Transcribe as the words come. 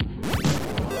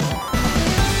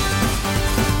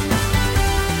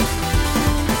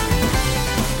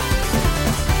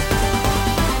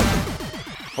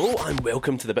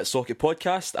Welcome to the BitSocket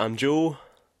podcast. I'm Joe.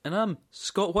 And I'm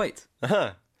Scott White.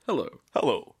 Uh-huh. Hello.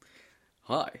 Hello.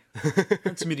 Hi.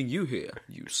 Fancy meeting you here,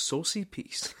 you saucy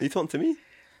piece. Are you talking to me?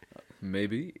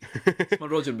 Maybe. It's my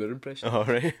Roger Moore impression. All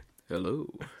right.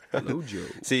 Hello. Hello, Joe.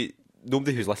 See,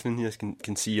 nobody who's listening to this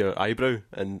can see your eyebrow,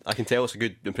 and I can tell it's a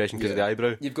good impression because of the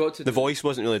eyebrow. You've got to. The voice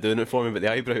wasn't really doing it for me, but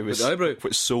the eyebrow was. The eyebrow.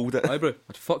 What sold it. Eyebrow.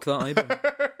 Fuck that eyebrow.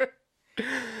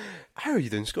 How are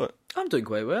you doing, Scott? I'm doing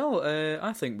quite well.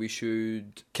 I think we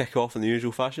should Kick off in the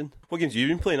usual fashion. What games have you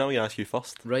been playing? I'm going to ask you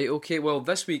first. Right, okay. Well,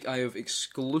 this week I have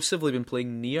exclusively been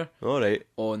playing Nier All right.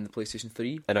 on the PlayStation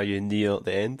 3. And are you near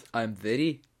the end? I'm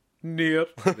very near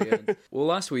the end. Well,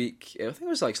 last week, I think it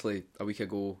was actually a week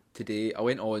ago today, I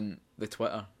went on the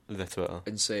Twitter The Twitter.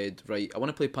 and said, right, I want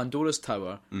to play Pandora's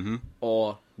Tower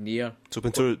or Nier. So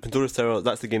Pandora's Tower,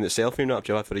 that's the game that's self-made up.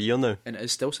 You've had for a year now. And it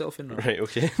is still selling now. Right,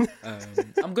 okay.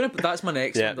 I'm gonna. That's my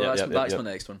next one. Though. That's my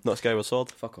next one. Not Skyward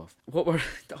Sword. Fuck off. What were?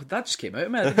 Oh, that just came out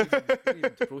of me. I didn't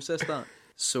even process that.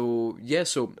 So yeah.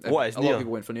 So What is a Nier? lot of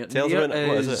people went for Nier. Tell us Nier about it.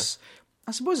 What is it?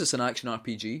 I suppose it's an action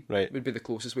RPG. Right. Would be the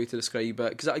closest way to describe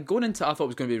it. Because going into, I thought it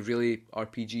was going to be really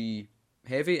RPG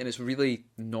heavy, and it's really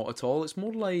not at all. It's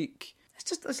more like.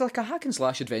 It's like a hack and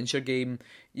slash adventure game.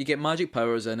 You get magic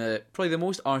powers in it. Probably the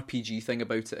most RPG thing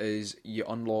about it is you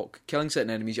unlock killing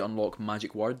certain enemies. You unlock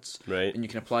magic words, Right. And you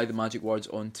can apply the magic words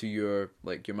onto your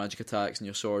magic attacks and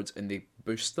your swords, and they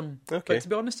boost them. Okay. But to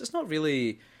be honest, it's not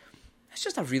really. It's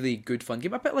just a really good fun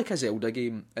game, a bit like a Zelda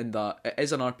game in that it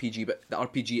is an RPG, but the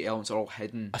RPG elements are all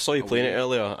hidden. I saw you playing it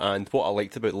earlier, and what I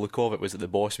liked about the look of it was that the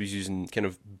boss was using kind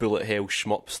of bullet hell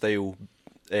shmup style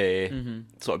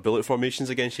sort of bullet formations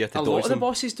against you. Had to A dodge lot of the them.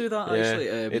 bosses do that, actually.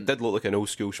 It did look like an old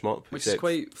school shmup, Which is except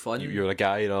quite fun. You're a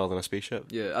guy rather than a spaceship.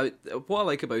 Yeah, what I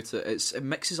like about it, it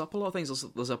mixes up a lot of things.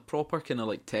 There's a proper kind of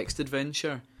like text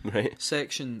adventure Right.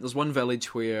 section. There's one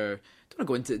village where, I don't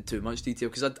want to go into too much detail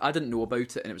because I didn't know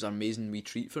about it and it was an amazing wee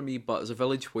treat for me, but there's a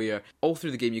village where all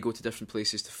through the game you go to different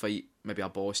places to fight maybe a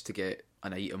boss to get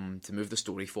an item to move the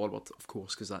story forward, of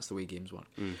course, because that's the way games work.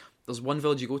 There's one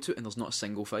village you go to and there's not a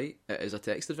single fight. It is a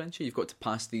text adventure. You've got to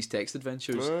pass these text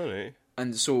adventures. Alright.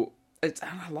 And so, and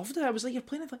I loved it. I was like, you're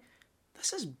playing it like,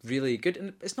 this is really good.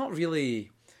 And it's not really,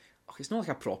 it's not like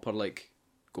a proper, like,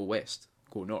 go west,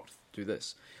 go north, do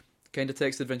this kind of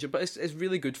text adventure, but it's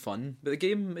really good fun. But the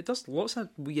game, it does lots of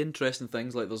wee interesting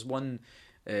things. Like, there's one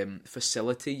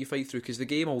facility you fight through, because the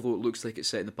game, although it looks like it's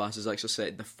set in the past, is actually set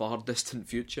in the far distant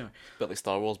future. Bit like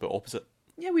Star Wars, but opposite.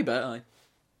 Yeah, we bet, aye.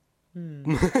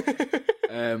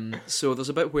 So there's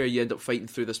a bit where you end up fighting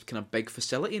through this kind of big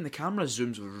facility and the camera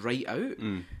zooms right out,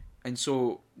 and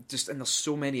so and there's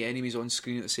so many enemies on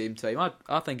screen at the same time.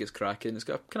 I think it's cracking. It's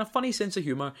got a kind of funny sense of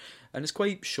humour, and it's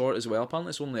quite short as well. Apparently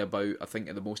it's only about, I think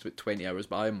at the most, about 20 hours,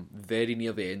 but I'm very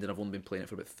near the end and I've only been playing it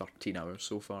for about 13 hours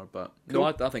so far. But Cool.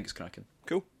 No, I think it's cracking.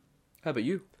 Cool. How about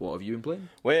you? What have you been playing?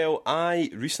 Well,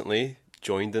 I recently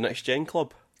joined the Next Gen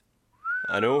Club.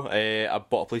 I know. I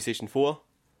bought a PlayStation 4,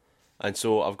 and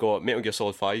so I've got Metal Gear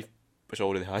Solid 5, which I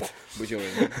already had. Would you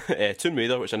already? Tomb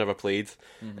Raider, which I never played,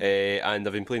 and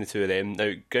I've been playing the two of them.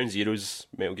 Now, Ground Zeroes,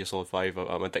 Metal Gear Solid 5,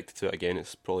 I'm addicted to it again.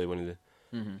 It's probably one of the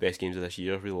best games of this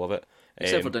year. I really love it.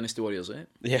 Except for Dynasty Warriors, eh?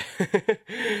 Yeah.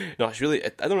 No, it's really, I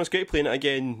don't know, it's great playing it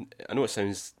again. I know it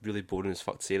sounds really boring as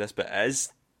fuck to say this, but it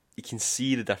is. You can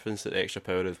see the difference that the extra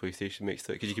power of the PlayStation makes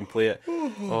to it, because you can play it.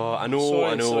 Oh, I know.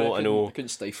 I couldn't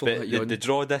stifle But that yawn. the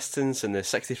draw distance and the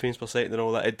 60 frames per second and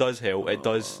all that, it does help. It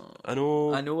does. I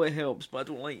know. I know it helps, but I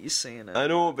don't like you saying it. I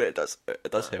know, but it does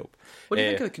help. What do you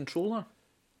think of the controller?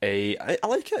 I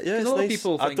like it, yeah, it's a lot of nice.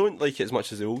 people I think- don't like it as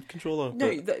much as the old controller.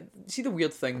 No, but see, the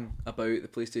weird thing about the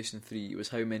PlayStation 3 was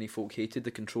how many folk hated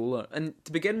the controller. And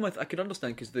to begin with, I could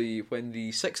understand, because when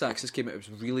the 6-axis came out, it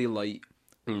was really light.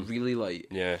 Really light.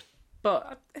 yeah,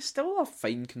 But it's still a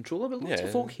fine controller, but lots Yeah.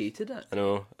 of folk hated it. I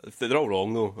know. They're all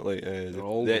wrong though. Like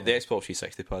all the wrong. Xbox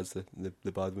 360 pad's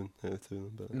the bad one out of the two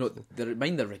of them. But No,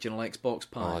 mind the original Xbox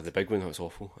pad. the big one, that was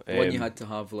awful. The one you had to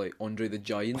have, like, Andre the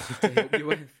Giant to help you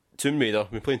with. Tomb Raider.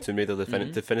 We've been playing Tomb Raider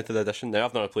Definitive Edition. Now,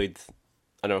 I never played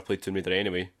Tomb Raider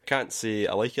anyway. Can't say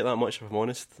I like it that much, if I'm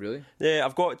honest. Really? Yeah,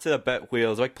 I've got to a bit where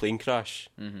there's a big plane crash,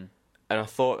 and I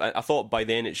thought by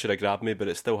then it should have grabbed me, but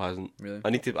it still hasn't. Really? I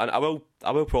need to. I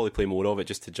will probably play more of it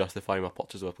just to justify my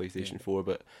purchase of a PlayStation 4,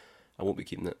 but I won't be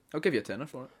keeping it. I'll give you a tenner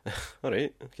for it. All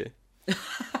right, okay.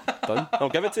 Done. I'll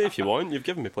give it to you if you want. You've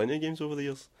given me plenty of games over the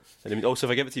years. And I mean, also,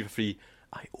 if I give it to you for free,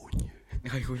 I own you.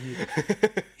 I owe you.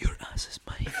 Your ass is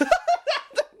mine.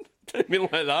 Didn't mean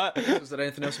like that. Is there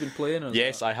anything else you've been playing? Or is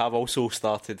Yes, I have also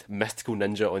started Mystical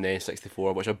Ninja on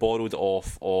N64, which I borrowed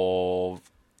off of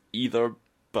either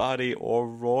Barry or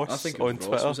Ross I think it on was Ross,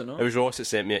 Twitter. was it not? It was Ross that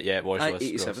sent me it. Yeah, it was Ross.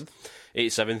 87th.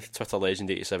 87th, Twitter legend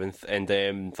 87th.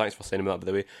 And thanks for sending me that, by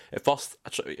the way. At first,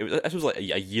 this was like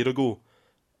a year ago,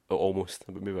 or almost,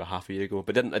 maybe a half a year ago,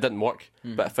 but it didn't work.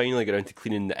 But I finally got around to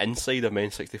cleaning the inside of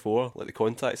Men 64, like the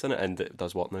contacts in it, and it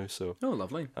does work now. So Oh,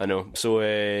 lovely. I know. So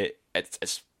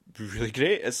it's really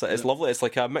great. It's lovely. It's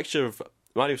like a mixture of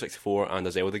Mario 64 and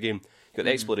a Zelda game. You've got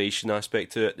the exploration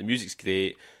aspect to it. The music's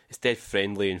great. It's dead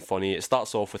friendly and funny. It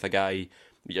starts off with a guy,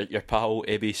 your pal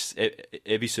Ebi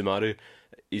Sumaru.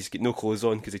 He's got no clothes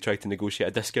on because he tried to negotiate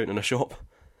a discount in a shop,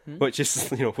 which is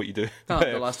what you do.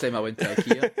 The last time I went to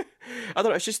IKEA. I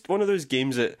don't know. It's just one of those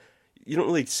games that you don't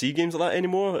really see games like that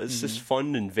anymore. It's just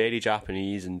fun and very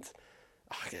Japanese, and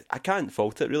I can't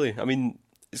fault it really. I mean,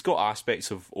 it's got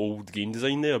aspects of old game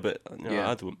design there, but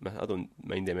I don't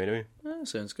mind them anyway.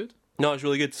 Sounds good. No, it's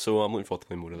really good. So I'm looking forward to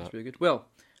playing more of that. That's really good. Well,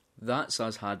 that's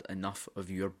us had enough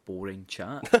of your boring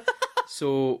chat.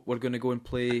 So we're going to go and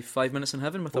play 5 Minutes in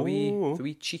Heaven with a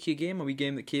wee cheeky game, a wee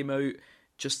game that came out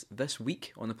just this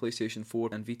week on the PlayStation 4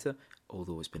 and Vita,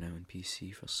 although it's been out on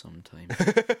PC for some time.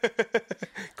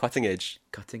 Cutting edge.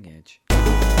 Cutting edge.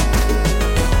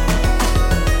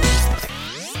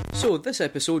 So this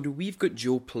episode, we've got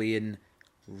Joe playing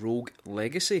Rogue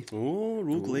Legacy. Oh,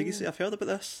 Rogue Legacy. I've heard about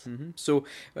this. So,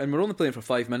 and we're only playing for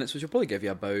 5 minutes, which will probably give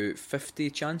you about 50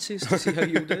 chances to see how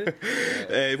you'll do.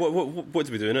 What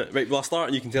do we do in it? Right, well, I'll start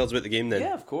and you can tell us about the game then.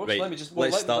 Yeah, of course. Right,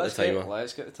 let's start the timer.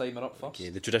 Let's get the timer up first. Okay,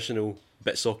 the traditional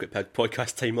BitSocket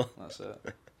podcast timer. That's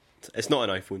it. It's not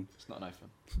an iPhone. It's not an iPhone.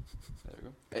 There we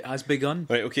go. It has begun.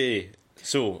 Right, okay.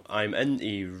 So, I'm in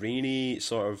a rainy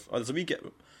sort of...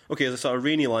 there's a sort of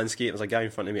rainy landscape. There's a guy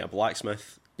in front of me, a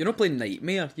blacksmith. You're not playing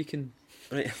Nightmare. You can...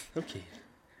 Right, okay.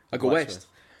 I go west.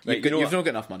 Right, you've not got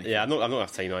enough money. Yeah, I've not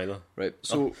enough time either. Right,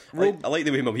 so... I like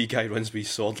the way my wee guy runs with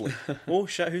his sword. Like, oh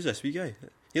shit, who's this wee guy?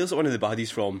 He looks like one of the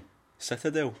baddies from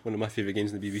Citadel, one of my favourite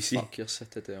games in the BBC. Fuck your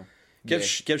Citadel.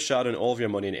 Give Sharon all of your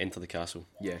money and enter the castle.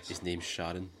 Yes. His name's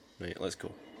Sharon. Right, let's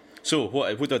go. So,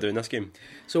 what do I do in this game?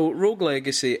 So, Rogue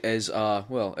Legacy is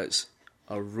it's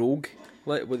a rogue...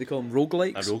 What do they call them?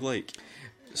 Roguelikes? A roguelike.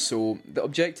 So, the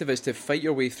objective is to fight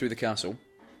your way through the castle.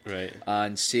 Right.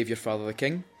 And save your father the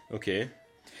king. Okay.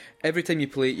 Every time you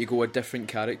play it, you go a different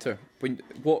character.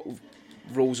 What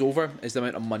rolls over is the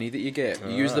amount of money that you get.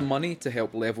 You use the money to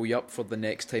help level you up for the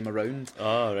next time around.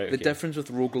 Ah, right. The difference with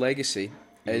Rogue Legacy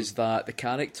is that the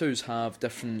characters have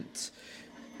different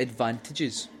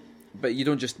advantages, but you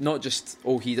don't not just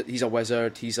he's a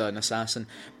wizard, he's an assassin,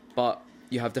 but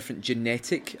you have different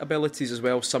genetic abilities as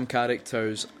well. Some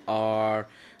characters are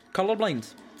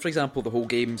colourblind. For example, the whole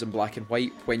game's in black and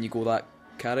white when you go that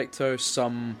character.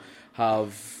 Some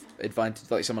have advantage,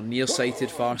 like some are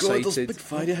nearsighted, farsighted. God, there's big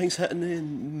fiery things hitting me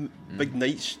and big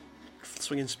knights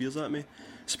swinging spears at me.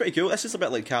 It's pretty cool. This is a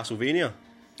bit like Castlevania.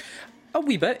 A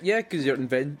wee bit, yeah, because you're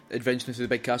adventuring through the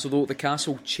big castle, though the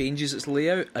castle changes its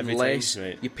layout unless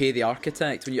you pay the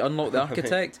architect. When you unlock the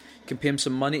architect, you can pay him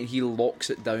some money and he locks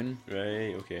it down.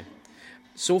 Right, okay.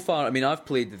 So far, I mean, I've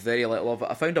played very little of it.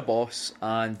 I found a boss,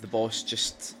 and the boss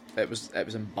just... It was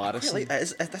embarrassing.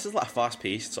 This is like a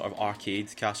fast-paced sort of arcade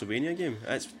Castlevania game.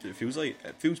 It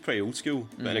feels pretty old school,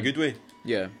 but in a good way.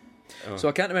 Yeah. Oh. So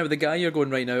I can't remember the guy you're going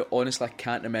right now. Honestly, I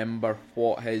can't remember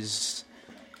what his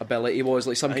ability was.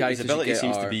 Like some characters, his ability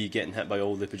seems to be getting hit by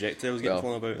all the projectiles getting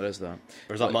flown about. There is that.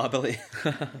 Or is that my ability?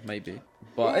 Might be,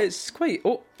 but it's quite.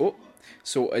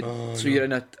 So you're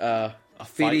in a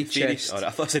fairy chest. I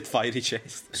thought I said fiery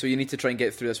chest. So you need to try and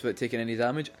get through this without taking any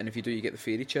damage, and if you do, you get the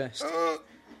fairy chest.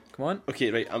 Come on.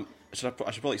 Okay, right. I should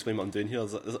probably explain what I'm doing here.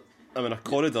 I'm in a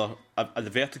corridor, a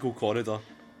vertical corridor.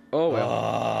 Oh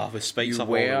well. With spikes up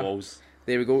all the walls.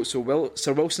 There we go. So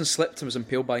Sir Wilson slipped and was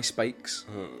impaled by spikes.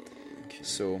 Okay.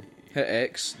 So hit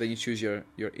X, then you choose your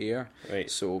heir.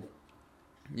 Right. So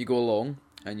you go along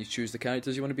and you choose the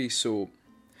characters you want to be. So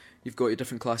you've got your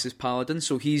different classes. Paladin.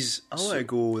 So he's. I want to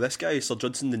go. This guy, Sir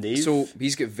Judson the Knave. So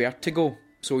he's got vertigo.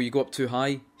 So you go up too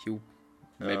high, he'll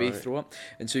maybe throw up.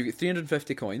 And so you get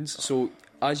 350 coins. So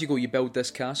as you go, you build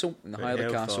this castle, and the higher the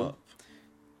castle,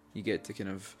 you get to kind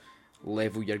of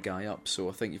level your guy up. So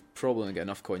I think you've probably only got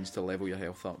enough coins to level your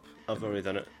health up. I've already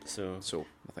done it, so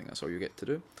I think that's all you get to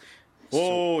do.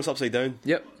 Whoa, it's upside down.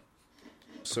 Yep.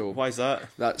 So why is that?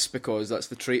 That's because that's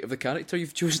the trait of the character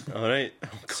you've chosen. Alright.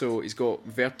 So he's got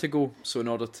vertigo, so in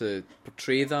order to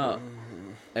portray that,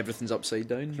 everything's upside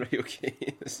down. Right, okay.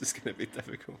 This is going to be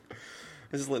difficult.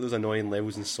 This is like those annoying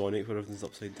levels in Sonic where everything's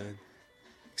upside down.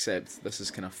 Except this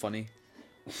is kind of funny.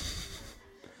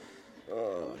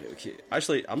 Oh, right, okay.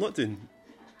 Actually, I'm not doing...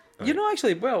 You're not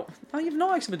actually... Well, you've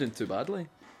not actually been doing too badly.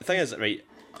 The thing is, right,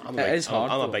 It is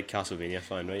hard, I'm a though. big Castlevania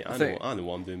fan, right? I think- know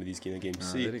what I'm doing with these kind of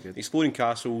games. See, very good. exploring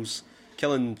castles,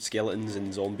 killing skeletons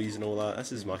and zombies and all that.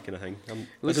 This is my kind of thing.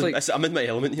 I'm in my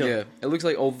element here. Yeah, it looks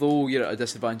like although you're at a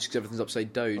disadvantage because everything's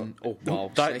upside down. Oh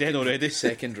wow, That dead already.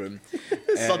 Second room.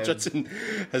 Sir Judson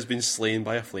has been slain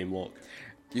by a flame lock.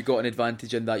 You got an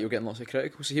advantage in that you're getting lots of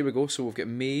critical. So here we go. So we've got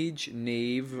mage,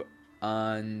 knave,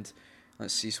 and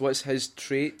let's see. So what's his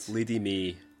trait? Lady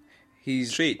May.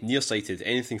 He's Trait, nearsighted.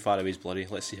 Anything far away is bloody.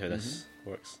 Let's see how this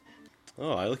works.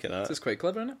 Oh, I look at that. This is quite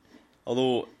clever, isn't it?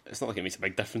 Although it's not like it makes a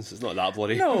big difference. It's not that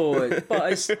bloody. No,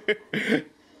 but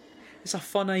it's a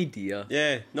fun idea.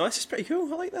 Yeah, no, this is pretty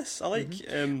cool. I like this. I like.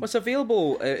 What's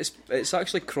available? It's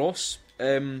actually cross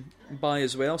buy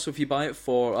as well. So if you buy it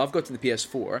for, I've got it in the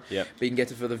PS4. Yep. But you can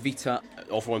get it for the Vita.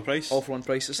 All for one price. All for one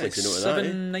price. It's like Nice to note that, eh?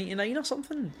 $7.99 or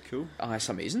something. Cool. Ah, it's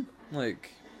amazing. Like,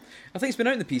 I think it's been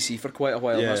out in the PC for quite a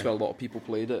while. And Yeah. that's where a lot of people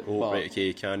played it. Oh, but right,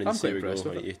 okay, Canon. I'm See, quite we go. impressed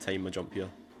with Right, it. you time my jump here.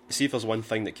 See if there's one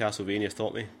thing that Castlevania's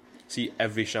taught me. See,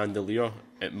 every chandelier,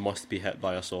 it must be hit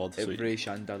by a sword. So Every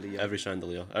chandelier. every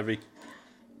chandelier. Every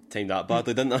timed that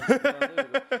badly, didn't I?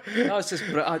 No, it's just.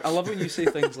 I love when you say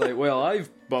things like, "Well, I've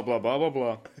blah blah blah blah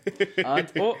blah," and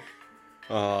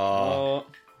Oh,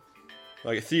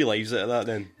 I get 3 lives out of that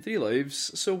then. 3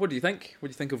 lives. So, what do you think? What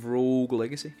do you think of Rogue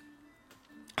Legacy?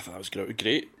 I thought that was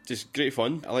great. Just great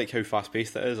fun. I like how fast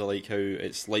paced it is. I like how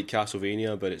it's like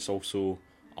Castlevania, but it's also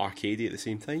arcadey at the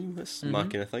same time. That's my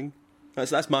kind of thing.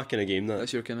 That's my kind of game.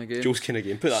 That's your kind of game. Joe's kind of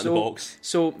game. Put that in the box.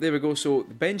 So there we go. So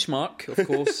the benchmark, of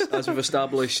course, as we've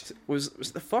established, was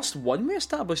it the first one we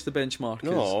established the benchmark?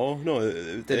 No.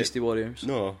 Dynasty Warriors.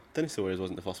 No, Dynasty Warriors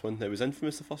wasn't the first one. It was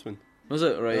Infamous, the first one. Was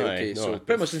it? Right, Aye, okay. no, So it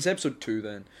pretty was- much since episode 2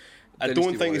 then. I Dynasty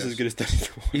don't think it's Warriors. as good as Dynasty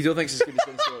Warriors. You don't think it's as good as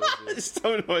Dynasty Warriors? It's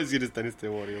still not as good as Dynasty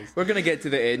Warriors. We're going to get to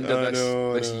the end of I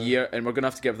know, this I know. year, and we're going to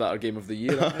have to give that our Game of the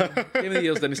Year. Game of the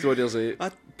Year is Dynasty Warriors 8.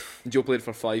 I- Joe played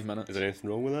for 5 minutes. Is there anything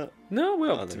wrong with that? No,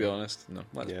 well, I don't to be know. honest, no.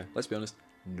 Yeah. Let's be honest,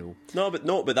 no. No,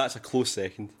 but that's a close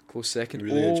second. Close second.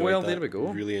 Really Oh, enjoyed well, that. there we go.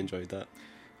 Really enjoyed that.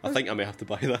 I think I may have to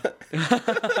buy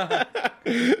that.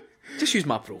 Just use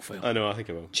my profile. I know, I think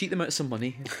I will. Cheat them out of some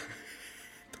money.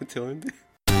 Don't tell anybody.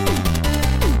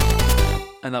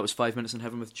 And that was 5 Minutes in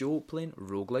Heaven with Joe playing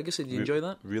Rogue Legacy. Did you enjoy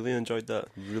that? Really enjoyed that.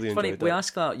 Really Funny, enjoyed we that.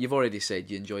 asked that. You've already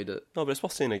said you enjoyed it. No, but it's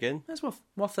worth saying again. It's worth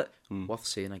it. Worth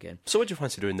saying again. So what do you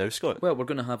fancy doing now, Scott? Well, we're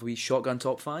going to have a wee shotgun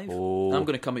top 5. Oh. I'm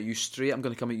going to come at you straight. I'm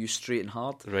going to come at you straight and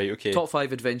hard. Right, okay. Top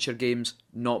 5 adventure games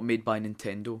not made by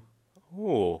Nintendo.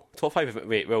 Oh, top 5.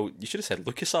 Wait, well, you should have said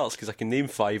LucasArts because I can name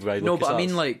 5 by LucasArts. No, but I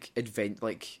mean like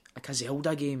like a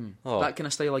Zelda game. Oh. That kind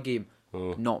of style of game.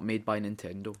 Oh. Not made by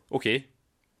Nintendo. Okay.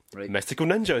 Right. Mystical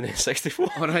Ninja on N64.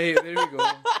 Alright, there we go.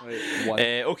 Right, 1.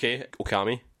 Okay,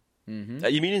 Okami.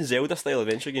 You mean in Zelda style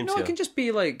adventure games No, here? it can just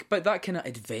be like, but that kind of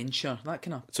adventure, that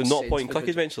kind of. So not point and click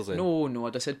adventures then? No, I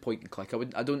just said point and click.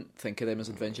 I don't think of them as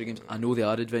adventure games. I know they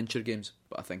are adventure games,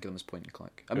 but I think of them as point and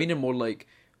click. I mean, they're more like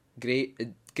great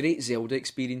Zelda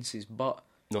experiences, but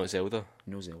Not Zelda.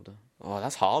 no Zelda. Oh,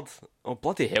 that's hard. Oh,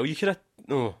 bloody hell, you could have...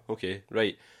 Oh, okay,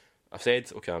 right. I've said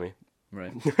Okami.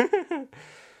 Right.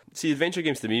 See, adventure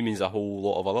games to me means a whole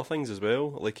lot of other things as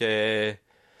well. Like,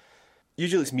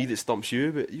 usually it's me that stumps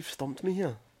you, but you've stumped me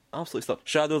here. Absolutely stumped.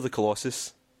 Shadow of the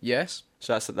Colossus. Yes.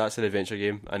 So that's an adventure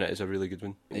game, and it is a really good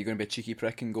one. Are you going to be a cheeky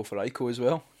prick and go for Ico as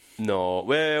well? No,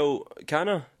 well,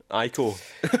 kinda. Ico.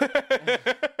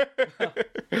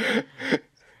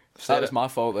 That was my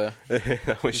fault there. That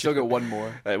You was still got one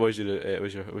more. It was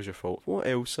your fault. What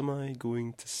else am I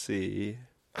going to say?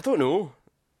 I don't know.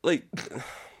 Like,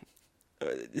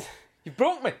 You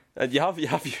broke me.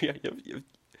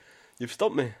 you've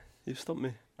stumped me. You've stumped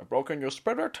me. I've broken your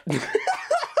spirit.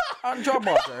 And your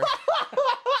mother.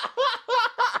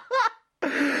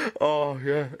 Oh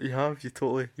yeah, you have. You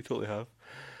totally have.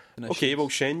 Okay, well,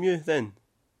 Shenmue then.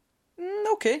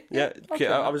 Okay. Yeah. Okay.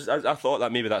 I thought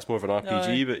that maybe that's more of an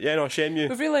RPG, but yeah, no, Shenmue.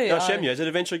 But really, no, Shenmue is an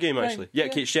adventure game Right, actually. Yeah.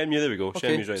 Okay, Shenmue. There we go.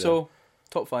 Okay, Shenmue's right so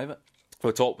top 5 it. there.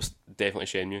 Well, top was definitely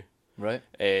Shenmue. Right.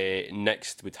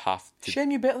 Next would have to.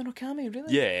 Shenmue better than Okami,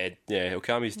 really? Yeah.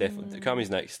 Okami's definitely. Okami's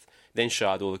next. Then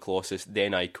Shadow of the Colossus.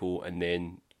 Then Ico, and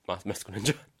then Mystical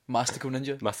Ninja. Mystical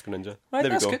Ninja. Mystical Ninja. Right, there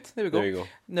that's we go. good. There we go. There you go.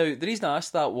 Now, the reason I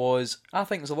asked that was I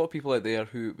think there's a lot of people out there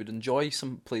who would enjoy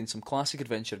playing some classic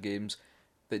adventure games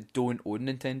that don't own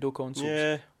Nintendo consoles.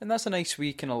 Yeah. And that's a nice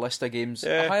wee kind of list of games.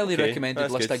 Yeah, a highly okay, recommended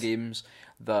that's list good. of games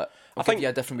that will I think- give you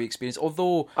a different wee experience.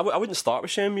 Although, I wouldn't start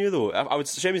with Shenmue though.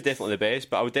 Shenmue's definitely the best,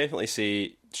 but I would definitely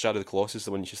say Shadow of the Colossus is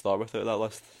the one you should start with out of that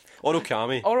list. Or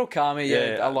Okami. Okami,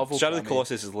 yeah, I love Okami. Shadow of the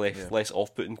Colossus is less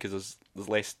off-putting because there's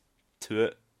less to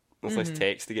it. There's less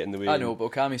text to get in the way. I know,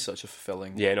 but Okami's such a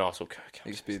fulfilling Yeah, no, it's okay.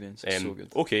 experience. It's so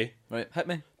good. Okay. Right, hit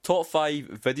me. Top 5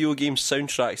 video game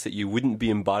soundtracks that you wouldn't be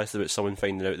embarrassed about someone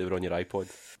finding out they were on your iPod.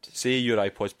 Say your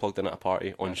iPod's plugged in at a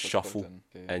party on shuffle,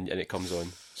 and it comes on.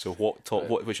 So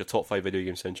what's your top 5 video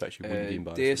game soundtracks you wouldn't be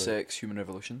embarrassed Deus about? Ex Human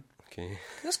Revolution. Okay.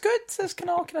 That's good. That's kind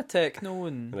of techno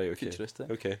and Right, okay. futuristic.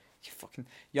 Okay.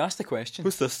 You asked the question.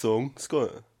 What's this song,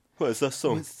 Scott? What is this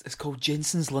song? It's called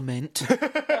Jensen's Lament.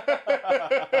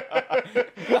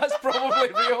 That's probably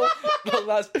real.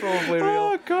 That's probably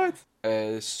real. Oh, God.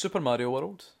 Super Mario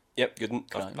World. Yep, good.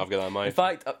 I've got that in mind. In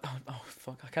fact,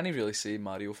 fuck, I can't even really say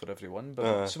Mario for everyone,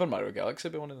 but Super Mario Galaxy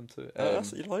would be one of them too.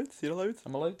 You're allowed. You're allowed.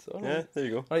 I'm allowed. All Yeah, there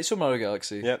you go. Right, Super Mario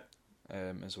Galaxy. Yep.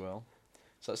 As well.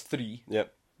 So that's 3.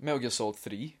 Yep. Metal Gear Solid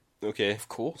 3, Okay. of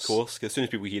course. Of course, because as soon as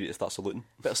people hear it, they start saluting.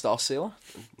 Bit of Star Sailor.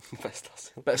 Best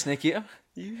stuff. Bit of Snake Eater.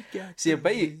 You got See, I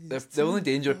bet you the only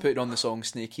danger of putting on the song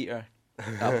Snake Eater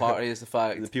at a party is the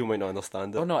fact. the people might not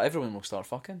understand it. Oh no, everyone will start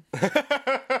fucking.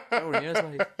 Everyone here is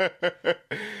like,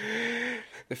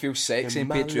 they feel sexy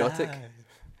and patriotic.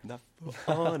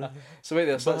 So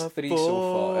wait, so that's 3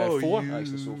 so far. 4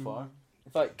 actually so far.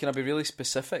 In fact, can I be really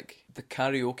specific? The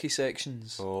karaoke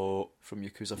sections from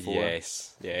Yakuza 4.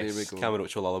 Yes. There we go.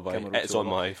 Kamurocho Lullaby. It's on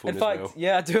my phone In as fact, well.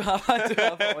 yeah, I do have it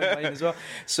on mine as well.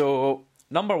 So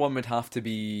number 1 would have to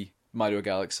be Mario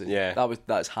Galaxy. Yeah.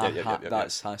 That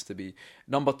Yep. has to be.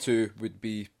 Number 2 would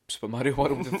be Super Mario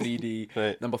World in 3D.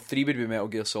 Right. Number 3 would be Metal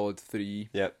Gear Solid 3.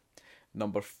 Yep.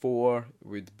 Number 4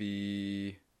 would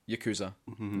be Yakuza.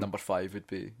 Mm-hmm. Number 5 would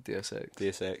be Deus Ex.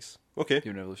 Deus Ex. Okay.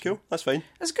 Human Revolution. Cool. That's fine.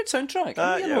 It's a good soundtrack.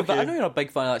 Yeah, okay. I know you're a big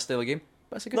fan of that style of game,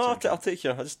 but it's a good No, soundtrack. I'll take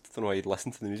you. I just don't know why you'd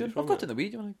listen to the music. I've from got it. it in the weed.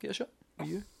 Do you want to get a shot? Are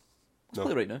you? Let's No.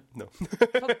 play it right now. No.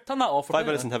 Turn that off. 5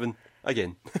 minutes in heaven.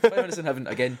 Again. 5 minutes in heaven.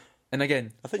 Again. And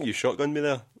again. I think you shotgunned me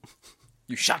there.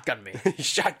 You shotgun me. You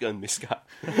shotgunned me, Scott.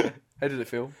 How did it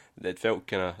feel? It felt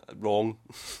kind of wrong.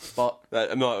 But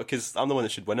I'm not, because I'm the one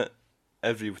that should win it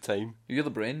every time. you're the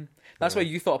brain. That's why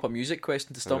you thought up a music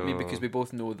question to stump me, because we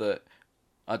both know that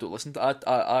I don't listen to.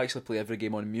 I actually play every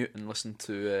game on mute and listen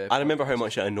to. I remember how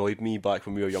much it annoyed me back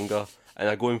when we were younger, and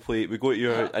I go and play. We go to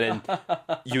your, and then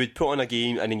you would put on a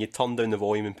game, and then you turn down the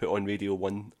volume and put on Radio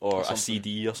 1 or a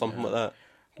CD or something like that.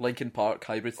 Linkin Park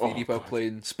Hybrid Theory while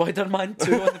playing Spider-Man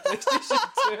 2 on the PlayStation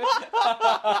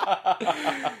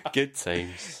 2. Good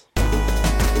times.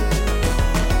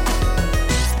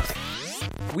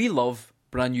 We love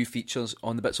brand new features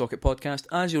on the BitSocket podcast.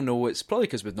 As you'll know, it's probably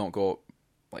because we've not got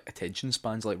like attention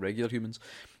spans like regular humans.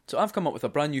 So I've come up with a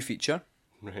brand new feature.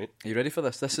 Right. Are you ready for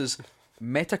this? This is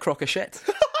Metacrock of shit.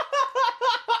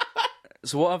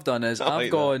 So what I've done is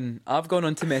I've gone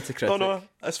onto Metacritic. Oh no,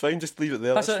 that's fine. Just leave it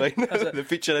there. That's fine. That's it. The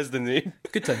feature is the name.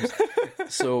 Good times.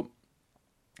 So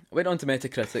I went onto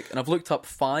Metacritic and I've looked up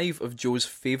 5 of Joe's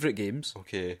favourite games.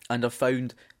 Okay. And I've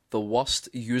found the worst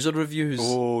user reviews.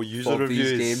 Oh, user of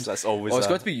reviews. These games. That's always. It's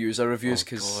got to be user reviews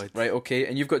because God. right, okay,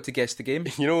 and you've got to guess the game.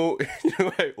 You know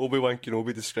how Obi-Wan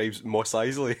Kenobi describes Mos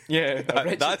Eisley? Yeah, a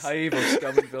wretched hive of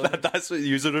scum and villainy. That's what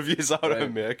user reviews are Right.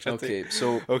 on Metacritic. Okay,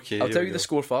 so Okay, I'll here tell we you go. the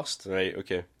score first. Right.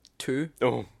 Okay. 2,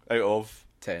 Oh, out of.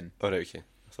 10. Oh, right. Okay.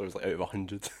 I thought it was like out of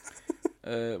 100.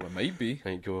 Well, it might be.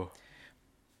 Right. Go.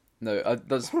 No,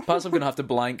 there's parts I'm going to have to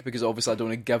blank because obviously I don't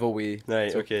want to give away.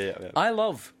 Right. So, Okay. Yeah. I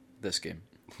love this game.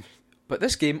 But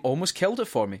this game almost killed it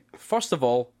for me. First of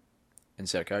all,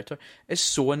 insert character, is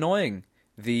so annoying.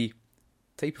 The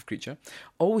type of creature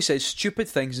always says stupid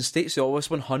things and states the obvious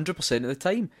 100% of the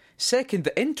time. Second,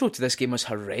 the intro to this game was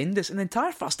horrendous and the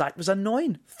entire first act was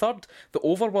annoying. Third, the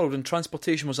overworld and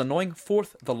transportation was annoying.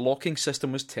 Fourth, the locking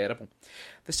system was terrible.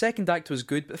 The second act was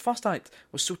good, but the first act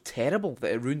was so terrible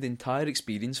that it ruined the entire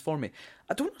experience for me.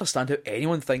 I don't understand how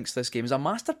anyone thinks this game is a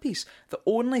masterpiece. The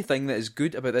only thing that is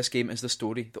good about this game is the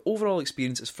story. The overall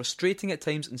experience is frustrating at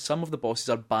times and some of the bosses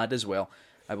are bad as well.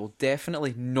 I will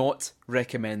definitely not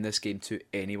recommend this game to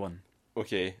anyone.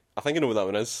 Okay. I think I know what that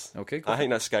one is. Okay, go I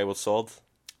think that's Skyward Sword.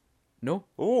 No.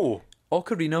 Oh.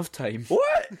 Ocarina of Time.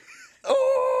 What?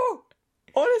 Oh.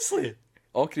 Honestly.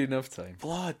 Ocarina of Time.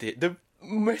 Bloody. The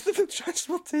method of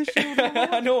transportation.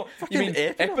 I know. You mean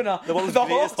Epona? Epona? The world's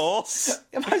greatest horse.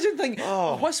 Imagine thinking,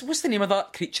 what's the name of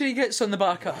that creature he gets on the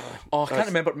back? I can't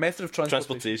remember. Method of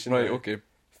transportation. Right, okay.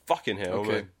 Fucking hell,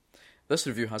 Okay. man. This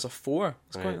review has a 4.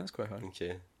 Right. That's quite high.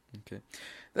 Okay. Okay.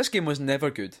 This game was never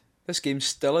good. This game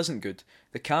still isn't good.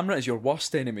 The camera is your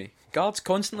worst enemy. Guards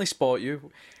constantly spot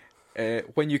you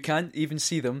when you can't even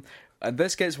see them, and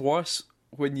this gets worse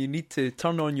when you need to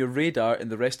turn on your radar in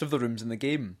the rest of the rooms in the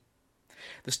game.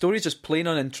 The story is just plain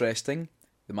uninteresting.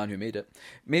 the man who made it,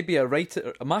 may be a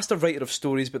master writer of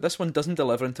stories, but this one doesn't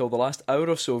deliver until the last hour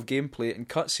or so of gameplay and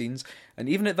cutscenes, and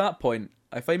even at that point,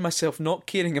 I find myself not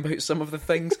caring about some of the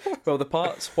things, while the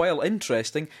parts, while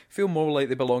interesting, feel more like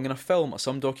they belong in a film or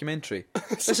some documentary.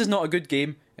 This is not a good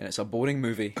game, and it's a boring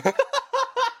movie.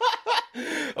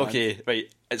 Okay,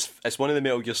 right. It's one of the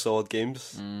Metal Gear Solid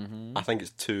games. Mm-hmm. I think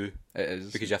it's 2. It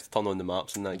is. Because you have to turn on the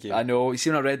maps in that game. I know. You see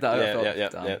when I read that? I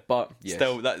thought, damn. Yeah. But, yes.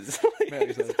 Still, that's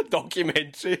it's a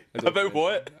documentary. About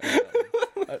what?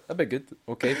 That'd be good.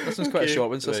 Okay, this one's quite a short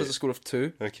one, so this has a score of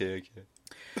 2. Okay.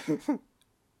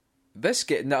 This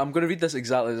game... Now, I'm going to read this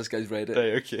exactly as this guy's read it.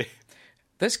 Right, okay.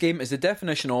 This game is the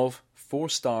definition of 4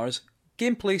 stars.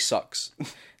 Gameplay sucks.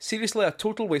 Seriously, a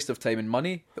total waste of time and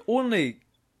money.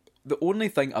 The only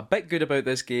thing a bit good about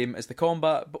this game is the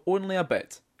combat, but only a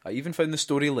bit. I even found the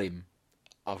story lame.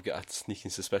 I've got a sneaking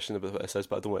suspicion about what this is,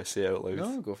 but I don't want to say it out loud.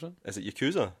 No, go for it. Is it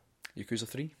Yakuza? Yakuza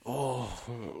 3. Oh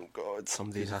God,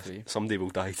 Yakuza 3. Somebody will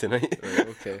die tonight. Right,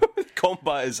 okay.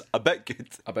 Combat is a bit good.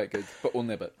 A bit good, but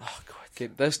only a bit. Oh God. Okay,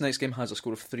 this next game has a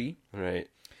score of 3. Right.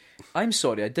 I'm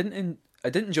sorry, I didn't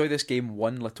enjoy this game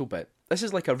one little bit. This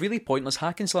is like a really pointless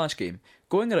hack and slash game,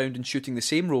 going around and shooting the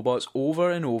same robots over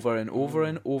and over and over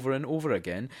and over and over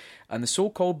again, and the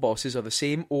so-called bosses are the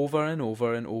same over and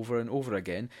over and over and over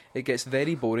again. It gets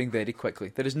very boring very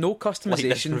quickly. There is no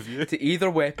customization to either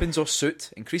weapons or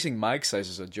suit. Increasing mag size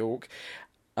is a joke.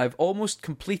 I've almost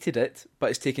completed it, but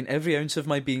it's taken every ounce of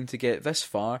my being to get this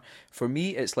far. For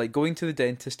me, it's like going to the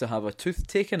dentist to have a tooth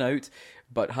taken out,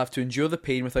 but have to endure the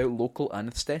pain without local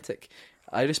anaesthetic.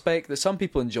 I respect that some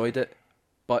people enjoyed it,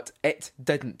 but it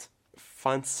didn't.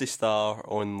 Phantasy Star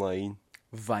Online.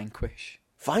 Vanquish.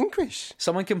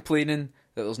 Someone complaining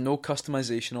that there's no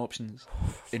customization options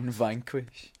in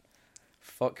Vanquish.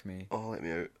 Fuck me. Oh, let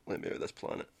me out of this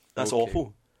planet. That's Okay.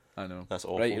 awful. I know. That's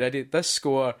awful. Right, you ready? This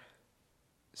score...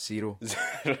 0. This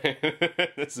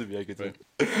would be a good one.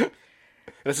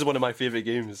 This is one of my favourite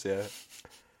games, yeah.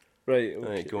 Right,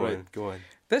 okay. Right, go on.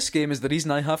 This game is the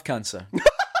reason I have cancer.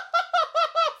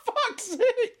 Fuck's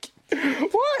sake!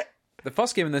 What? The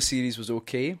first game in this series was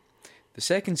okay. The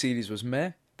second series was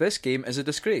meh. This game is a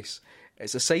disgrace.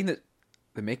 It's a sign that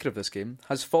the maker of this game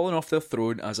has fallen off their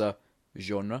throne as a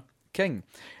genre king.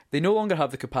 They no longer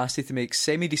have the capacity to make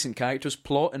semi-decent characters,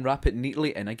 plot and wrap it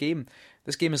neatly in a game.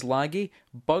 This game is laggy,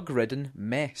 bug-ridden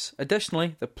mess.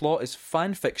 Additionally, the plot is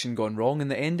fan fiction gone wrong,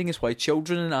 and the ending is why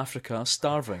children in Africa are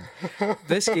starving.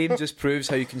 This game just proves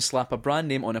how you can slap a brand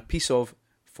name on a piece of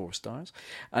 4 stars,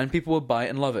 and people will buy it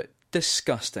and love it.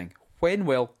 Disgusting. When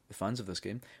will the fans of this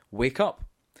game wake up?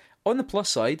 On the plus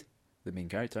side, the main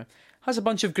character has a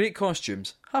bunch of great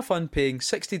costumes. Have fun paying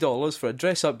 $60 for a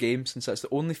dress-up game, since that's the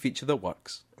only feature that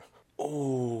works.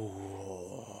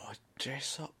 Oh,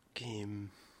 dress-up game.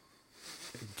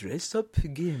 Dress-up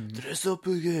game? Dress-up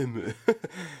game.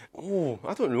 Oh,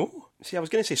 I don't know. See, I was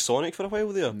going to say Sonic for a while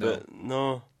there, but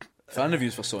no. Fan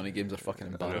reviews for Sonic games are fucking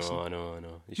embarrassing. I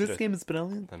know. This game is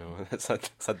brilliant. I know, it's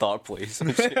a dark place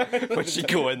when you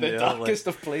go in there. The darkest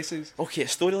of places. Okay, a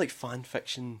story like fan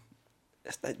fiction.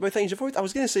 My thing is, I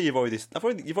was going to say you've already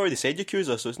said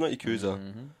Yakuza, so it's not Yakuza.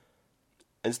 Mm-hmm.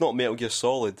 And it's not Metal Gear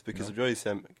Solid, because I've already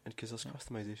said, because there's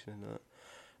customization in that.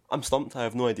 I'm stumped, I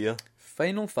have no idea.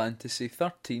 Final Fantasy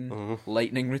 13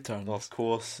 Lightning Returns. Of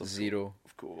course. 0.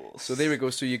 Of course. So there we go.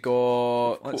 So you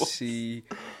got, let's see,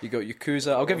 you got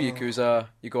Yakuza. I'll give you Yakuza.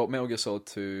 You got Metal Gear Solid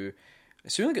 2.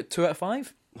 So you only got 2 out of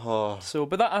 5. Oh. So,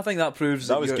 but I think that proves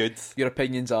that was good. Your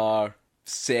opinions are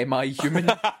semi-human.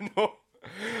 No.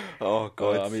 Oh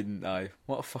God. I mean, aye.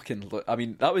 What a fucking look. I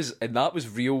mean, that was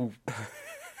real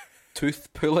tooth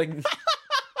pulling.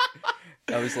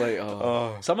 I was like,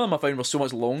 some of them I found were so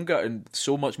much longer and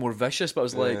so much more vicious, but I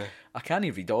was like, I can't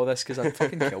even read all this because I'd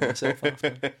fucking kill myself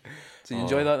after. So you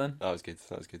enjoy that then? That was good.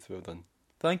 Well done.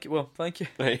 Thank you. Well, thank you.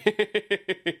 Right.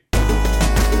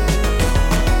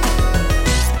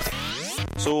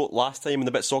 So, last time in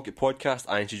the BitSocket podcast,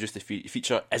 I introduced the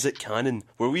feature Is It Canon,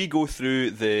 where we go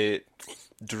through the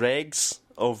dregs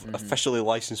of officially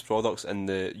licensed products in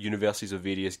the universes of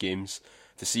various games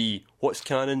to see what's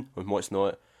canon and what's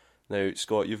not. Now,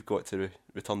 Scott, you've got to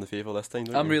return the favour this time,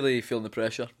 don't I'm you? really feeling the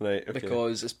pressure. Right, okay.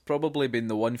 Because it's probably been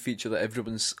the one feature that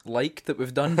everyone's liked that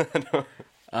we've done.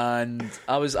 And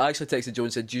I actually texted Joe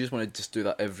and said, do you just want to just do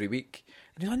that every week?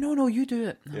 And he's like, no, you do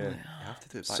it. Yeah, you have to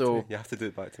do it back to me. You have to do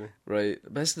it back to me. Right,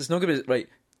 but it's not going to be... Right,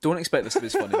 don't expect this to be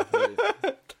as funny.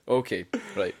 Right. Okay,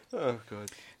 right. Oh, God.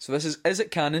 So this is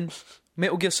It Canon?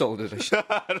 Metal Gear Solid Edition.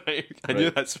 Right, I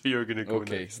knew that's where you were going to go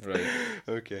next. Right.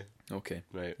 Okay.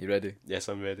 Right. You ready? Yes,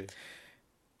 I'm ready.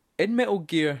 In Metal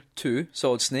Gear 2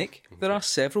 Solid Snake, there are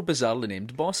several bizarrely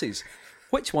named bosses.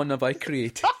 Which one have I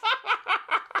created?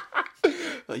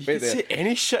 You can say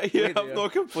any shit here. Wait I've there.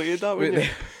 not completed that one Wait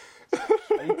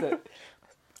yet. there.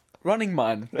 Running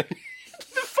Man,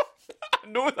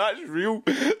 No, that's real.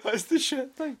 That's the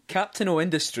shit thing. Captain O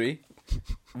Industry,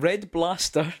 Red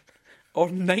Blaster, or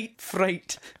Night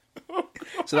Fright.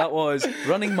 So that was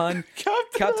Running Man,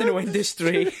 Captain O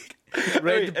Industry, Red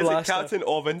Wait, Blaster. is it Captain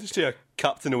of Industry or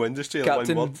Captain of Industry? Like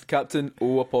one word? Captain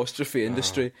O apostrophe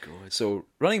Industry. God. So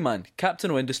Running Man,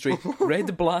 Captain O Industry,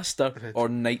 Red Blaster, or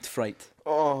Night Fright.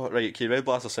 Oh, right, okay, Red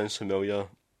Blaster sounds familiar.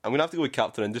 I'm going to have to go with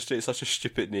Captain Industry. It's such a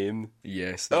stupid name.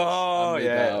 Yes. Oh,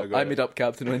 yeah. I made up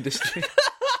Captain O Industry.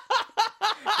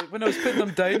 Like, when I was putting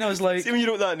them down, I was like, See when you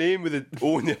wrote that name with the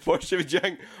O and the apostrophe, you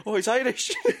think, oh, it's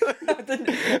Irish.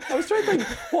 I was trying to think,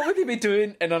 what would they be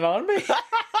doing in an army?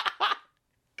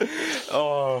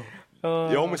 Oh,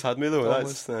 you almost had me though.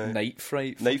 Almost. That's Night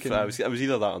Fright. Night fucking- Fright. I was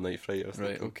either that or Night Fright. I was Right,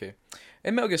 thinking. okay.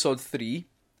 In Metal Gear Solid 3,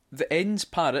 the End's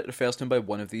parrot refers to him by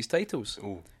one of these titles.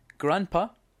 Oh, Grandpa,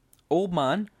 Old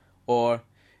Man, or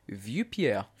Vieux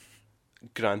Pierre.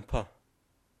 Grandpa.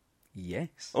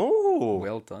 Yes. Oh,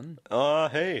 Well done.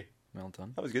 Hey, Well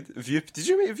done. that was good. Did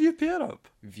you make View Pair up?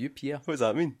 Vieux Pierre. What does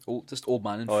that mean? Just Old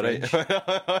Man in All French.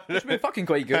 right. Which would be fucking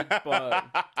quite good, but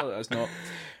it's not.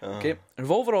 Okay.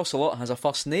 Revolver Ocelot has a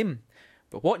first name,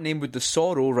 but what name would the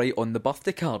Sorrow write on the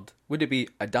birthday card? Would it be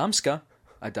Adamska,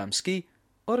 Adamski,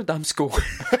 or Adamsko?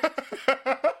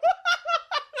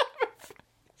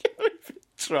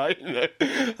 Try now.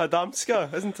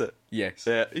 Adamska, isn't it? Yes.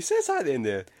 Yeah, he says that at the end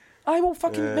there. I won't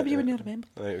fucking. Maybe you wouldn't remember.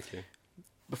 Right, okay.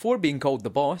 Before being called the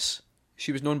boss,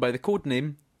 she was known by the code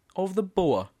name of the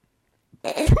Boa.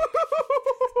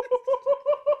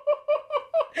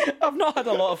 I've not had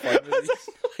a lot of fun with these.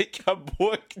 Like a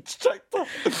boa constrictor.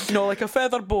 No, like a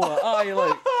feather boa. Aye,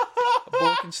 like a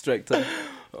boa constrictor.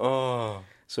 Oh,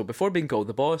 So before being called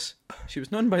the boss, she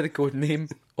was known by the code name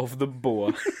of the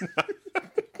Boa.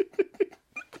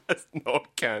 that's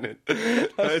not canon.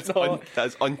 That's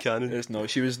uncanon. It's not.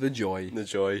 She was the Joy. The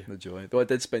joy. The Joy. Though I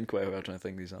did spend quite a while trying to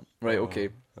think these up. Right, okay.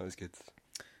 That was good.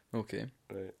 Okay.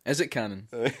 Right. Is it canon?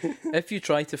 If you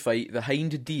try to fight the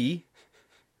Hind D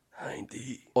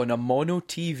Hindy. on a mono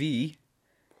TV,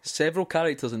 several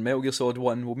characters in Metal Gear Solid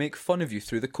 1 will make fun of you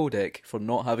through the codec for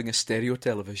not having a stereo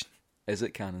television. Is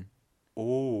it canon?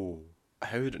 Oh,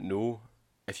 how would it know?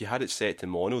 If you had it set to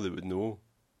mono, they would know.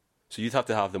 So you'd have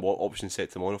to have the option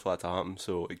set to mono for that to happen.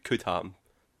 So it could happen,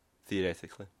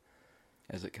 theoretically.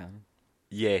 Is it canon?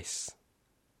 Yes.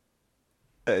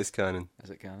 It is canon. Is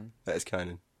it canon? It is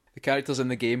canon. The characters in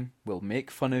the game will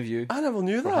make fun of you I never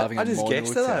knew for that. having I a just mono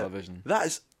guessed at that. television. That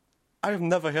is... I have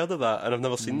never heard of that, and I've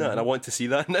never seen that, and I want to see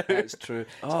that now. That's true.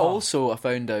 Oh. Also, I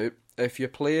found out, if you're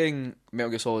playing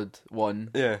Metal Gear Solid 1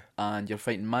 Yeah. and you're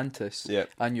fighting Mantis, Yeah.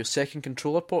 and your second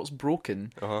controller port's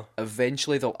broken, Uh-huh.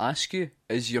 eventually they'll ask you,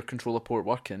 is your controller port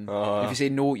working? Uh-huh. If you say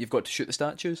no, you've got to shoot the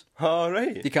statues. All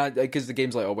right. You can't, because the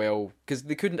game's like, oh well, because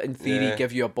they couldn't in theory Yeah.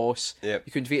 give you a boss. Yep.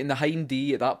 You couldn't defeat in the Hind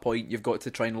D. At that point, you've got to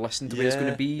try and listen to where it's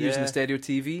going to be using Yeah. the stereo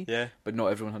TV. Yeah. But not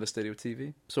everyone had a stereo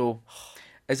TV. So,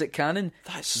 is it canon?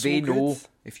 That's so They know good.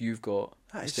 if you've got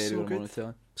That a is stereo so and good.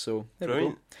 monitor. So there we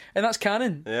Brilliant. go. And that's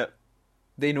canon. Yeah.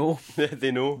 They know.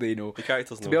 They know. They know. The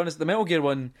characters know. To be honest, the Metal Gear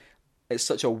one, it's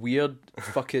such a weird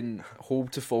fucking hole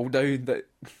to fall down that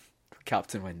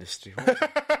Captain Industry.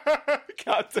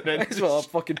 Captain That's Industry. what I'm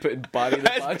fucking putting Barry the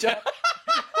Badger.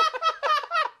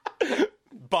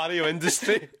 Barrio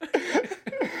Industry.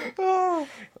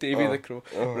 Davy the Crow.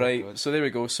 Right, God. so there we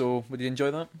go. So, would you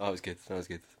enjoy that? That was good. That was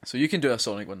good. So you can do a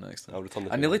Sonic one next time. I'll return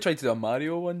the I nearly tried to do a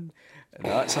Mario one, and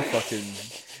that's a fucking...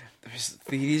 There's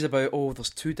theories about, there's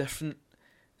two different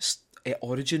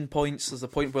origin points. There's the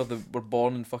point where they were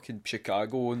born in fucking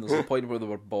Chicago, and there's the point where they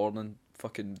were born in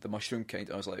fucking the Mushroom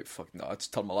Kingdom. I was like, fuck no, I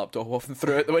just turned my laptop off and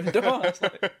threw it out the window. I was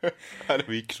like, Had a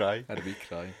wee cry. had a wee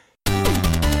cry.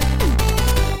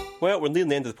 Well, we're nearing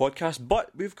the end of the podcast,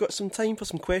 but we've got some time for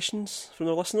some questions from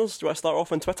the listeners. Do you want to start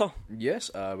off on Twitter?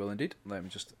 Yes, I will indeed. Let me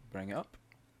just bring it up.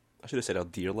 I should have said our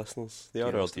dear listeners. They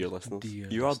are Dear our dear listeners. listeners.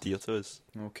 Dear You are dear to us.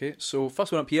 Okay, so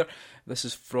first one up here. This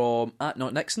is from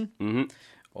 @NotNixon Mm-hmm.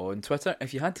 on Twitter.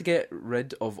 If you had to get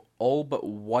rid of all but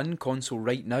one console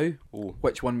right now, Oh.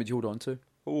 which one would you hold on to?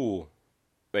 Oh.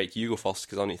 Right, you go first,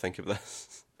 because I need to think of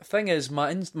this. The thing is,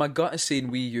 my gut is saying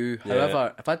Wii U. Yeah.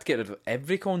 However, if I had to get rid of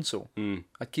every console, Mm.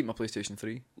 I'd keep my PlayStation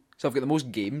 3. So I've got the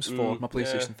most games for my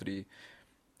PlayStation yeah. 3.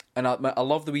 And I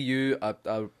love the Wii U.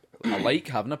 I like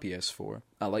having a PS4.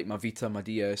 I like my Vita, my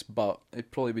DS, but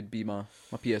it probably would be my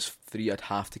PS3 I'd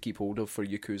have to keep hold of for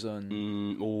Yakuza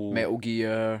and Oh. Metal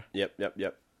Gear. Yep.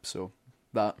 So,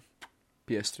 that.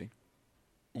 PS3.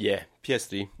 Yeah,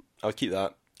 PS3. I'll keep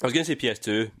that. I was going to say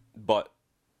PS2, but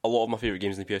a lot of my favourite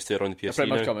games in the PS2 are on the PS3 pretty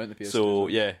much now. come out in the PS2. So,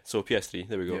 yeah, so PS3,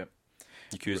 there we go. Yeah.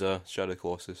 Yakuza, Shadow of the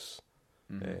Colossus,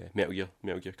 Metal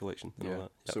Gear Collection, and all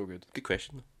that. Yep. So good. Good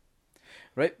question.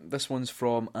 Right, this one's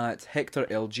from at Hector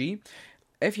LG.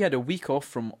 If you had a week off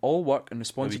from all work and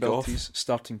responsibilities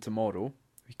starting tomorrow,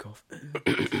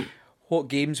 what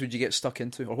games would you get stuck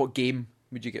into, or what game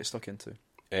would you get stuck into?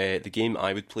 The game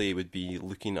I would play would be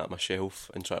looking at my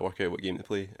shelf and try to work out what game to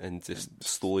play, and just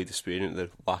slowly despairing at the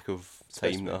lack of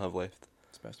time that I have left.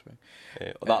 It's the best way.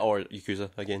 That or Yakuza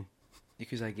again.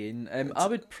 Yakuza again. I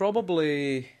would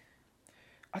probably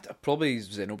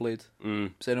Xenoblade.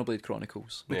 Xenoblade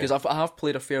Chronicles. Because I have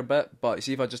played a fair bit, but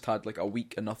see if I just had like a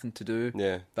week and nothing to do,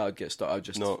 that would get stuck. I'd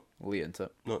just lay into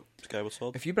it. Not Skyward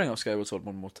Sword. If you bring up Skyward Sword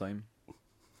one more time,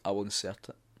 I will insert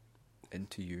it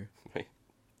into you.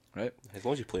 Right? As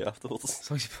long as you play it afterwards.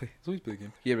 As long as you play the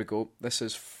game. Here we go. This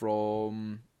is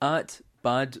from at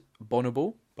Bad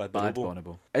Bonobo. Bad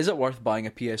Bonobo. Is it worth buying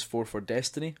a PS4 for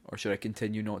Destiny, or should I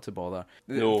continue not to bother?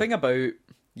 The thing about...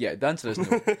 Yeah, the answer is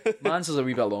no. My answer's a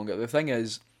wee bit longer. The thing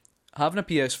is, having a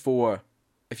PS4...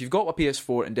 If you've got a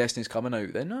PS4 and Destiny's coming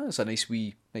out, then it's a nice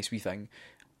wee thing.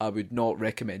 I would not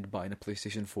recommend buying a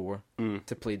PlayStation 4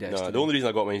 to play Destiny. No, the only reason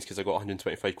I got mine is because I got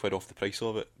 125 quid off the price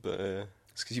of it, but...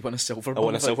 It's because you want a silver I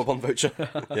want a silver bun voucher.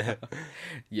 Yeah.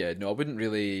 Yeah, no, I wouldn't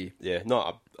really... Yeah,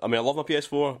 no, I mean, I love my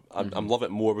PS4. I love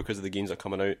it more because of the games that are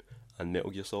coming out, and Metal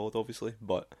Gear Solid, obviously,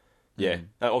 but... Yeah.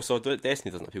 Also,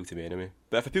 Destiny doesn't appeal to me anyway.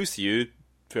 But if it appeals to you,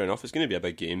 fair enough, it's going to be a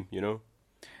big game, you know?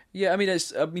 Yeah, I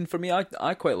mean, for me,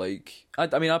 I quite like... I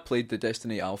played the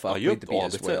Destiny Alpha, I played the beta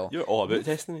as well. You're all about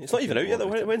Destiny. It's not even out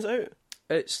yet, when's it out?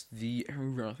 It's I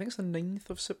think it's the 9th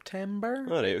of September.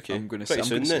 Alright, okay. I'm going to say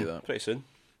that. That. Pretty soon.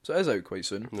 So it is out quite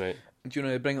soon. Right. Do you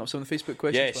want to bring up some of the Facebook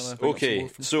questions? Yes, okay.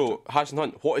 So, Harrison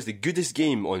Hunt, what is the goodest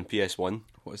game on PS1?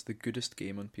 What is the goodest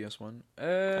game on PS1?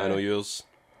 I know yours.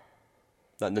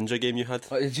 That ninja game you had.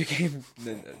 What ninja game?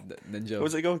 Ninja. What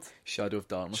was it called? Shadow of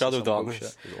Darkness. Shadow of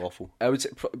Darkness. It was awful. I would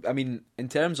say, I mean, in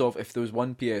terms of if there was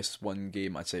one PS1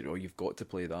 game, I'd say, oh, you've got to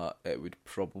play that. It would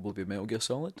probably be Metal Gear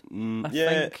Solid. I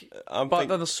think. But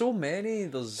there's so many.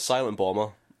 There's Silent Bomber.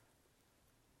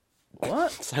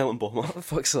 What? Silent Bomber. What the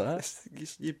fuck's that?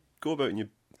 You go about and you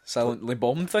silently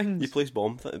bomb things. You place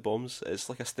bombs. It's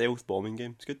like a stealth bombing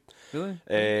game. It's good. Really?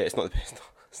 It's not the best.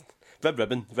 Red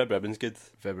Ribbon. Red Ribbon's good.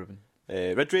 Red Ribbon.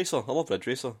 Red Racer. I love Red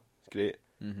Racer. It's great.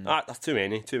 That's too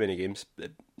many games.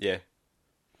 Yeah.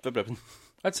 Red Ribbon.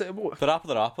 I'd say what? Parappa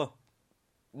the Rapper.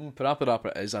 Parappa the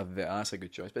Rapper is that's a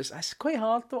good choice, but it's quite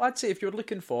hard though. I'd say if you're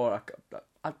looking for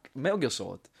a Metal Gear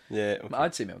Solid. Yeah, okay.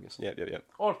 I'd say Metal Gear Solid. Yep.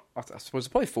 Or I suppose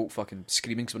probably folk fucking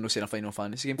screaming because we're not saying a Final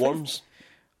Fantasy game. Worms.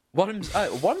 Worms in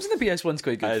the PS1's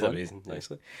quite good. That is fun, amazing.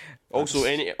 Actually.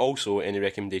 Any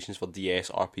recommendations for DS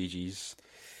RPGs?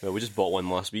 Well, we just bought one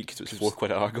last week, so it's £4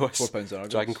 at Argos. £4 at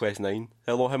Argos. Dragon Quest 9.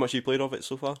 How much have you played of it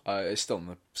so far? It's still in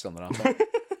the wrapper.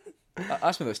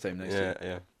 Ask me this time next week.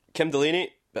 Yeah. Kim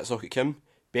Delaney, Bitsocket Kim.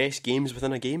 Best games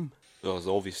within a game. Well, there's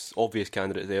the obvious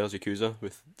candidate there is Yakuza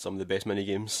with some of the best mini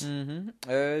games.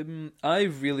 I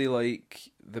really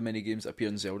like the mini games that appear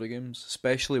in Zelda games,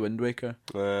 especially Wind Waker,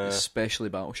 especially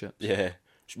Battleship. Yeah.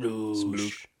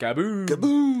 Sploosh. Kaboom.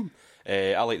 Kaboom.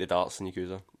 I like the darts in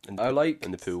Yakuza. In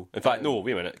the pool. In fact, no,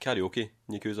 wait a minute. Karaoke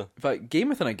in Yakuza. In fact, game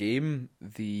within a game,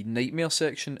 the Nightmare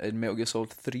section in Metal Gear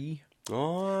Solid 3,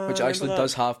 which actually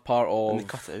does have part of... And they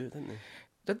cut it out, didn't they?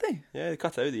 Did they? Yeah, they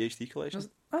cut it out of the HD collection.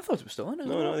 I thought it was still in it.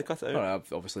 No, they cut it out. Alright,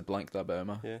 I've obviously blanked that bit in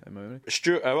my memory.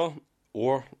 Stuart Hour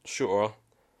or Shooter.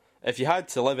 If you had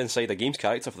to live inside a game's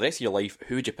character for the rest of your life,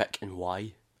 who would you pick and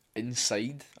why?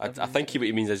 Inside? I think what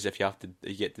he means is if you have to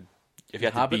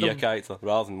be a character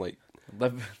rather than like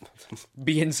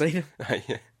be inside him.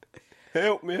 Yeah.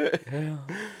 Help me. Yeah.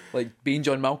 Like being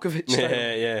John Malkovich.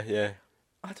 Yeah.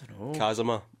 I don't know.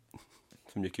 Kazuma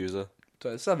from Yakuza.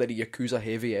 It's a very Yakuza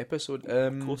heavy episode.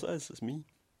 Of course it is. It's me.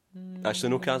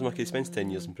 Actually, no, Kazuma, because he spends 10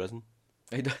 years in prison.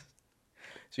 He does.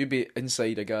 So you'd be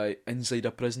inside a guy, inside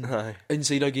a prison, Aye.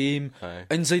 inside a game, Aye.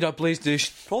 inside a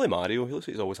PlayStation. Probably Mario. He looks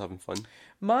like he's always having fun.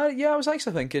 Yeah, I was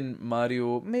actually thinking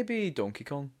Mario, maybe Donkey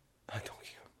Kong. Donkey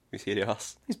Kong. He's hairy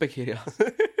ass. He's big hairy ass.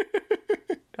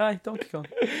 Aye, Donkey Kong.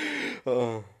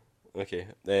 Okay,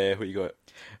 what you got?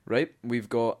 Right, we've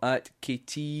got at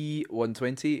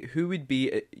KT120. Who would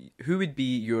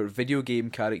be your video game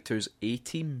character's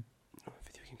A-team?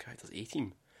 Video game character's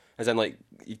A-team? As in, like,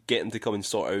 you get them to come and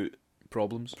sort out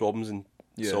problems and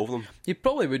solve them. You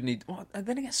probably would need... and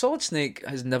then again, Solid Snake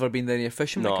has never been very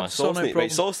efficient. No, Solid Snake...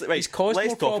 He's caused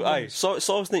more problems.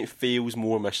 Solid Snake fails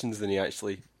more missions than he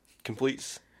actually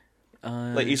completes.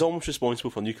 Like, he's almost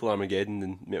responsible for Nuclear Armageddon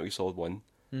in Metal Gear Solid 1.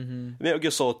 Metal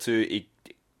Gear Solid 2,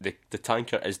 the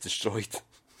tanker is destroyed.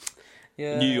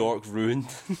 Yeah. New York ruined.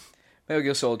 Metal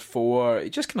Gear Solid 4, it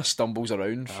just kind of stumbles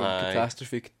around from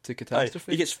catastrophe to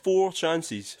catastrophe. He gets 5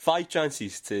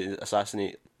 chances to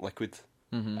assassinate Liquid,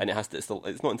 and it has to. It's not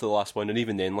until the last one, and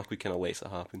even then, Liquid kind of lets it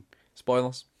happen.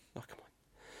 Spoilers. Oh, come on.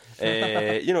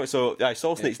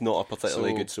 Solid Snake's not a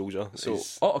particularly good soldier. So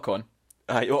Otacon.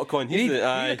 Otacon. You need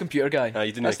a computer guy.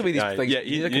 That's the way these things. Yeah,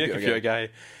 you need a computer guy.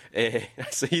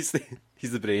 So he's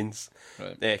the brains.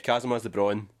 Right. Kazuma's the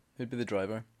brawn. Who'd be the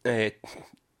driver?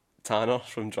 Tanner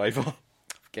from Driver.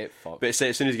 Get fucked. But as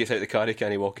soon as he gets out of the car, he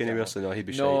can't walk anywhere, so no, he'd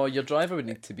be No, shite. your driver would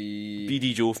need to be...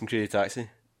 BD Joe from Crazy Taxi.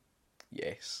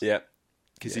 Yes. Yeah.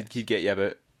 Because he'd get you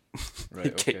about. Right,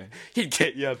 okay. He'd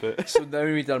get you about. So now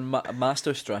we need our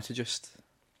master strategist.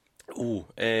 Oh.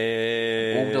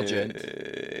 Older gent.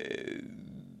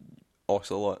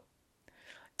 Ocelot.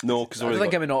 No, because I don't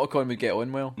think him and Otacon would get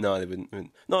on well. No, they wouldn't.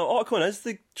 No, Otacon is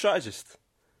the strategist.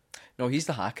 No, he's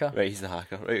the hacker. Right, he's the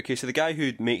hacker. Right, okay, so the guy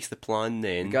who makes the plan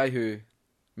then... The guy who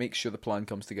makes sure the plan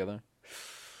comes together.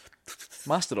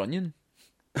 Master Onion.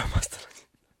 Master Onion.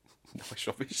 No, it's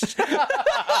rubbish.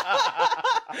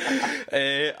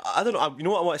 I don't know. You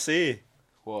know what I want to say?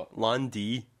 What?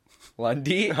 Landy.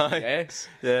 Landy? Aye. Yes.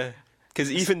 Yeah. Because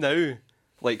even now,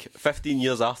 like 15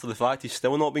 years after the fact, he's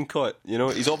still not been caught. You know,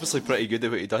 he's obviously pretty good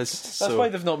at what he does. That's why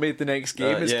they've not made the next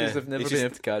game. It's because yeah. they've never He's been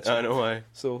able to catch him. I know why.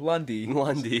 So, Landy.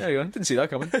 Landy. There you go. Didn't see that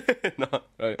coming. No.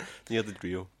 Right. Near the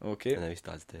Rio. Okay. And now his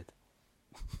dad's dead.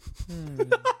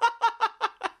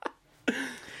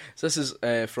 So this is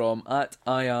from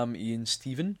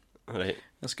 @IamIanSteven. Alright.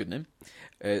 That's a good name.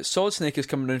 Solid Snake is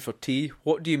coming round for tea.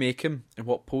 What do you make him, and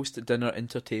what post-dinner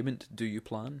entertainment do you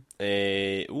plan?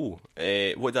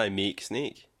 What did I make?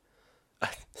 Snake?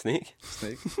 Snake?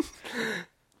 Snake.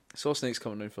 Solid Snake's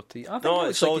coming round for tea. I think No, it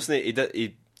it's looks Solid like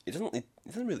Snake. He doesn't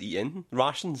really eat anything.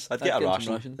 Rations. I'd get a give him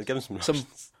some ration. rations. I'd give him some Some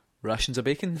rations. rations of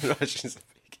bacon. Rations of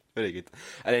bacon. Very good.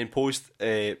 And then post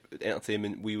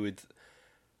entertainment,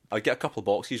 I'd get a couple of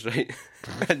boxes, right?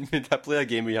 And I'd play a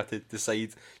game where you have to decide, you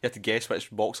have to guess which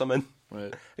box I'm in.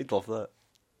 Right. I'd love that.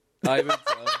 I would.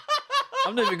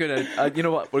 I'm not even going to. You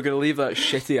know what? We're going to leave that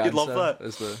shitty answer. You'd love that.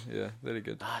 As very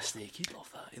good. Snake, you'd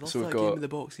love that. You'd love So that we've game got- with the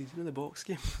boxes. You know the box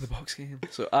game? The box game.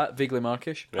 So Vaguely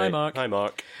Markish. Hi Right. Mark. Hi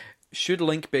Mark. Should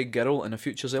Link be a girl in a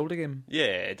future Zelda game?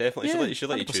 Yeah, definitely. Yeah, You should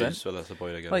let you 100%. choose whether it's a boy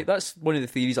or a girl. Like that's one of the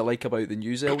theories I like about the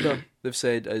new Zelda. They've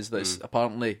said is that it's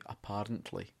apparently,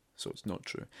 so it's not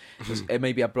true. It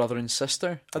might be a brother and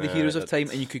sister are the heroes of time,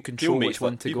 and you could control which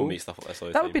one to people go. make stuff like this all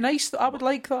the That time. would be nice. I would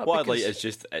like that. What I'd because- like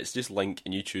is it's just Link,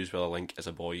 and you choose whether Link is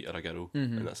a boy or a girl,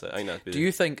 and that's it. I think that'd be Do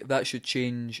you think that should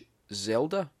change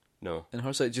Zelda no. in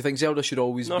her side? Do you think Zelda should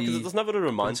always No, be? because there's never a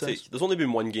romantic. princess? There's only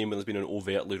been one game where there's been an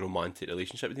overtly romantic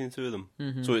relationship between the two of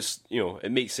them. So it's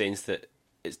it makes sense that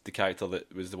it's the character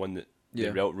that was the one that they Yeah.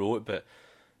 wrote, but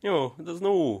there's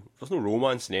no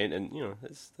romance in it, and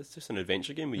it's just an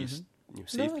adventure game where you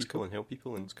save that's people cool. and help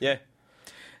people, and yeah.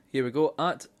 Here we go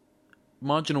at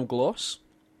Marginal Gloss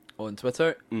on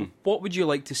Twitter. What would you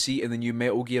like to see in the new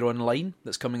Metal Gear Online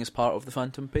that's coming as part of the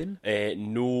Phantom Pain?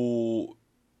 No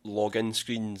login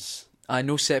screens. I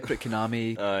know separate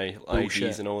Konami. Aye, Bullshit.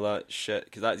 IDs and all that shit,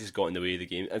 because that just got in the way of the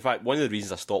game. In fact, one of the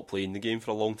reasons I stopped playing the game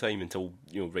for a long time until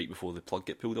right before the plug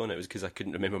get pulled on it was because I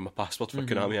couldn't remember my password for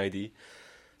Konami ID.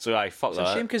 So I fuck It's that.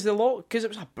 a shame because it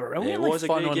was a brilliantly It was a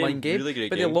fun great online game, really great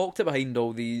but game. they locked it behind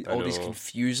all these know.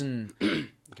 confusing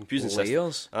Confusing system.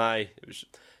 layers. Aye, it was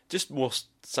just more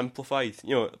simplified.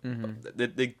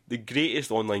 The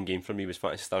greatest online game for me was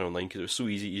Fantasy Star Online because it was so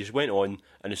easy. You just went on,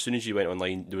 and as soon as you went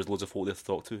online, there was loads of folk there to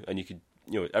talk to, and you could,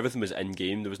 everything was in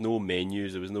game. There was no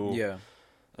menus. There was no. Yeah.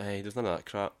 Aye, there's none of that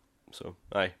crap. So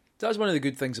aye. That's one of the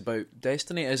good things about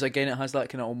Destiny is again it has that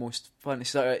kind of almost fantasy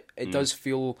star. It does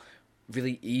feel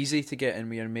really easy to get in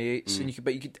with your mates, and you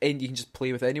can just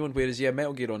play with anyone. Whereas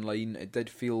Metal Gear Online, it did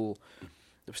feel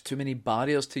there was too many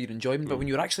barriers to your enjoyment. But when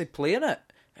you were actually playing it,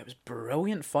 it was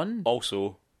brilliant fun.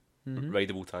 Also,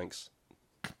 rideable tanks.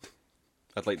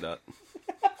 I'd like that.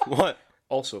 What?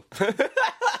 Also, I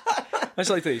just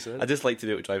like that you said. I just like to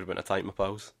be able to drive about a tank, my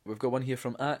pals. We've got one here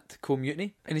from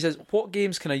 @CoMutiny, and he says, "What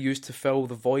games can I use to fill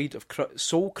the void of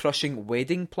soul-crushing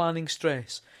wedding planning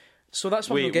stress?" So that's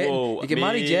what we're getting. whoa, You get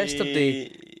married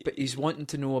yesterday, but he's wanting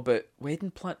to know about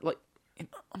wedding plan. Like,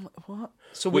 I'm like, what?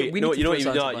 So Wait, we no, need to you know put what he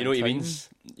this means. answer You know what he back in means.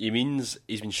 He means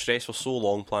he's been stressed for so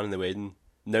long planning the wedding.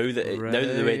 Now that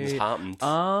the wedding's happened,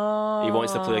 he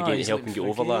wants to play a game to he's help him looking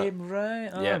get for over a that. game,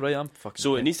 right? Yeah. Right. I'm fucking.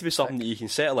 So it needs to be something that you can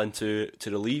settle into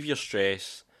to relieve your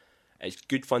stress. It's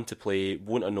good fun to play.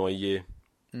 Won't annoy you.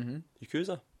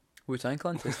 Yakuza. Wu-Tang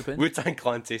Clan, Taste of Pain. Wu-Tang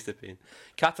Clan, Taste of Pain.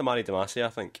 Katamari Damacy, I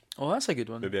think. Oh, that's a good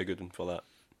one. Maybe a good one for that.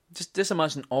 Just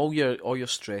imagine all your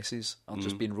stresses are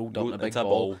just being rolled up in a big into a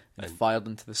ball ball and and- fired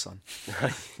into the sun.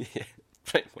 Yeah,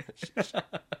 pretty much.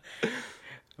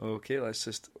 Okay, let's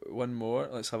just one more.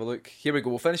 Let's have a look. Here we go.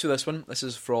 We'll finish with this one. This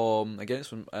is from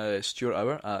Stuart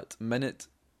Hour at minute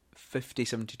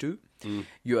 50:72.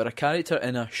 You are a character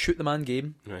in a shoot the man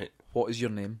game. Right. What is your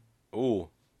name? Oh,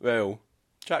 well,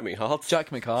 Jack McHard. Jack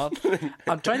McHard.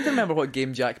 I'm trying to remember what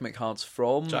game Jack McHard's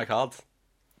from. Jack Hard.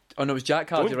 Oh no, it was Jack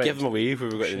Hard. Don't You're right. give them away where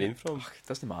we got the name from. It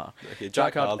doesn't matter. Okay, Jack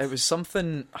Jack Hard. Hard. It was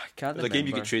something I can't It was remember. a game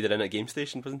you could trade it in at Game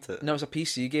Station, wasn't it? No, it was a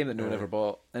PC game that no one ever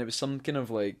bought, and it was some kind of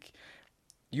like,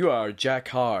 you are Jack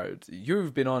Hard.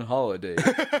 You've been on holiday,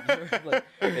 like,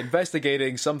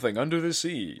 investigating something under the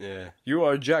sea. Yeah. You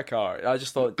are Jack Hard. I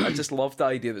just loved the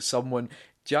idea that someone.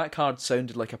 Jack Hard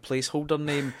sounded like a placeholder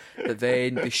name that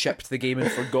then they shipped the game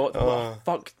and forgot.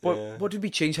 What did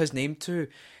we change his name to?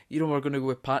 You know, we're going to go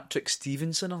with Patrick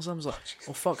Stevenson or something. I was like,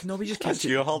 oh fuck, no, we just kept That's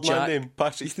your hard man name,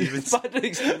 Patrick Stevens.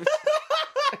 Patrick Stevenson.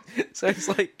 Sounds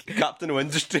like Captain of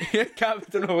Industry.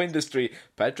 Captain of Industry.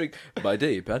 Patrick, by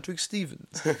day, Patrick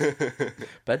Stevens.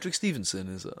 Patrick Stevenson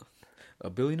is a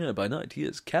billionaire by night. He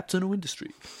is Captain of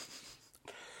Industry.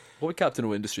 What would Captain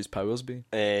of Industry's powers be?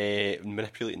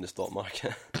 Manipulating the stock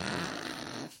market.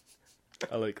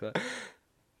 I like that.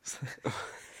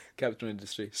 Captain of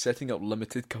Industry, setting up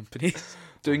limited companies,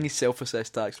 doing his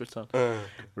self-assessed tax return.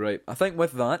 Right, I think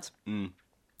with that, on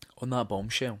that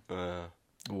bombshell.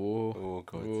 Oh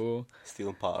god.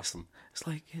 Stealing Patterson.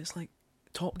 It's like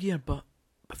Top Gear, but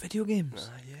video games.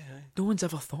 Yeah. No one's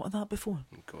ever thought of that before.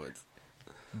 God.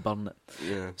 Burn it.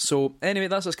 Yeah. So anyway,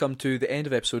 that's us come to the end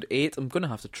of episode 8. I'm going to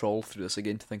have to trawl through this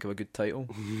again to think of a good title.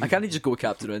 I can't just go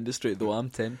Captain of Industry, though I'm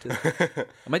tempted. I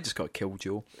might just call it Kill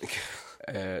Joe.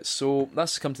 So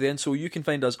that's come to the end. So you can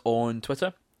find us on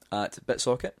Twitter at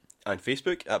BitSocket. And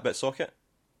Facebook at BitSocket.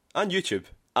 And YouTube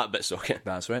at BitSocket.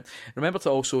 That's right. Remember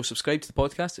to also subscribe to the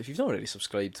podcast. If you've not already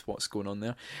subscribed, what's going on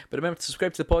there? But remember to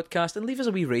subscribe to the podcast and leave us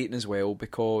a wee rating as well,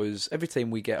 because every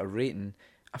time we get a rating,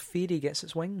 a fairy gets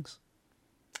its wings.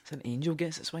 It's an angel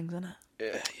gets its wings, isn't it?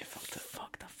 Yeah, you fucked it.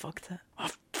 Fucked it. I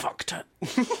fucked it.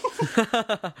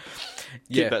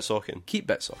 Keep BitSocking. Keep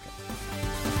BitSocking.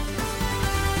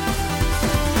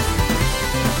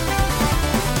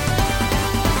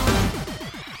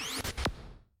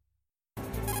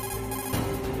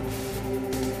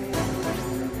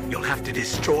 You'll have to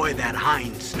destroy that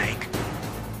hind snake.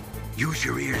 Use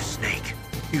your ears, Snake.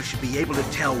 You should be able to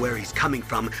tell where he's coming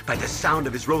from by the sound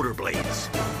of his rotor blades.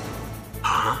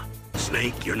 Huh?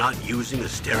 Snake, you're not using a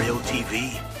stereo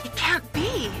TV? It can't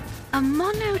be. A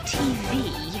mono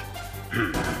TV.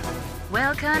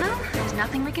 Well, Colonel, there's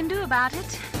nothing we can do about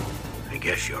it. I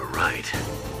guess you're right.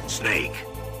 Snake,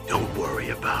 don't worry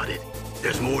about it.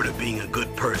 There's more to being a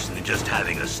good person than just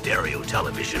having a stereo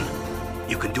television.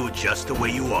 You can do it just the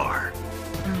way you are.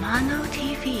 Mono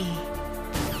TV.